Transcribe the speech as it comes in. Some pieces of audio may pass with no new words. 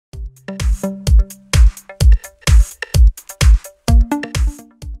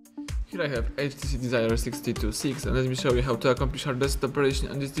Here I have HTC Desire 626 and let me show you how to accomplish hard reset operation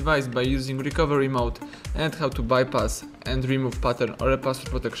on this device by using recovery mode and how to bypass and remove pattern or a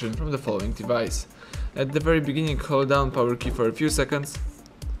password protection from the following device. At the very beginning, hold down power key for a few seconds.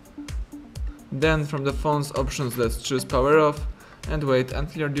 Then from the phone's options, let's choose power off and wait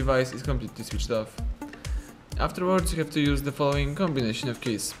until your device is completely switched off. Afterwards, you have to use the following combination of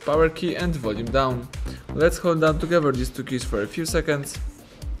keys: power key and volume down. Let's hold down together these two keys for a few seconds.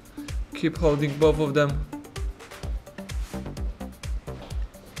 Keep holding both of them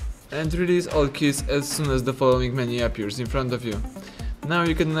and release all keys as soon as the following menu appears in front of you. Now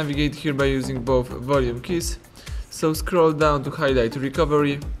you can navigate here by using both volume keys, so scroll down to highlight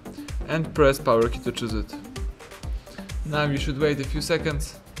recovery and press power key to choose it. Now you should wait a few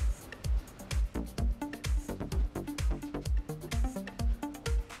seconds.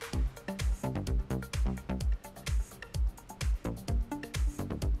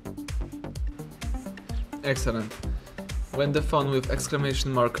 Excellent. When the phone with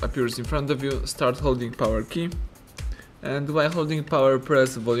exclamation mark appears in front of you, start holding power key, and while holding power,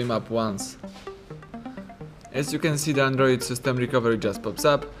 press volume up once. As you can see, the Android system recovery just pops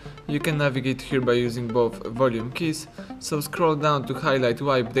up. You can navigate here by using both volume keys, so scroll down to highlight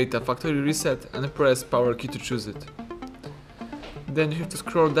wipe data factory reset and press power key to choose it. Then you have to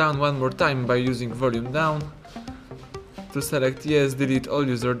scroll down one more time by using volume down to select yes, delete all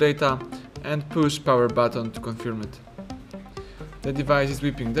user data and push power button to confirm it. The device is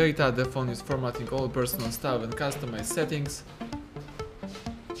wiping data, the phone is formatting all personal stuff and customized settings.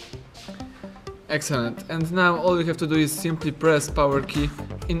 Excellent, and now all you have to do is simply press power key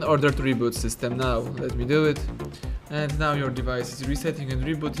in order to reboot system. Now let me do it. And now your device is resetting and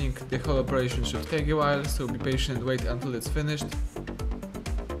rebooting. The whole operation should take a while, so be patient and wait until it's finished.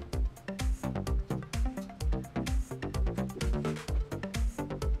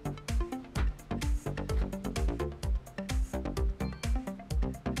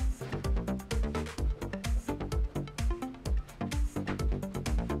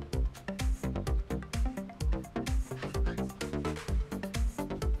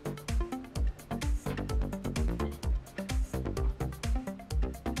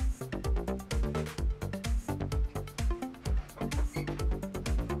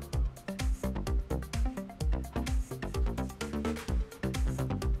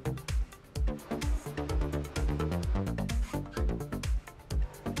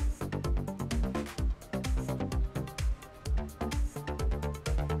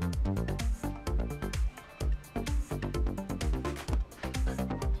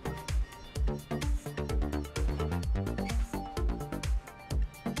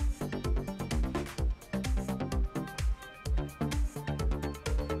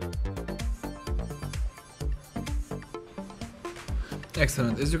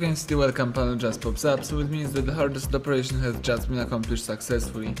 Excellent, as you can see, the welcome panel just pops up, so it means that the hard reset operation has just been accomplished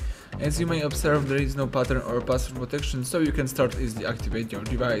successfully. As you may observe, there is no pattern or password protection, so you can start easily activate your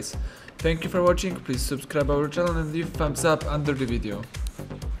device. Thank you for watching, please subscribe our channel and leave thumbs up under the video.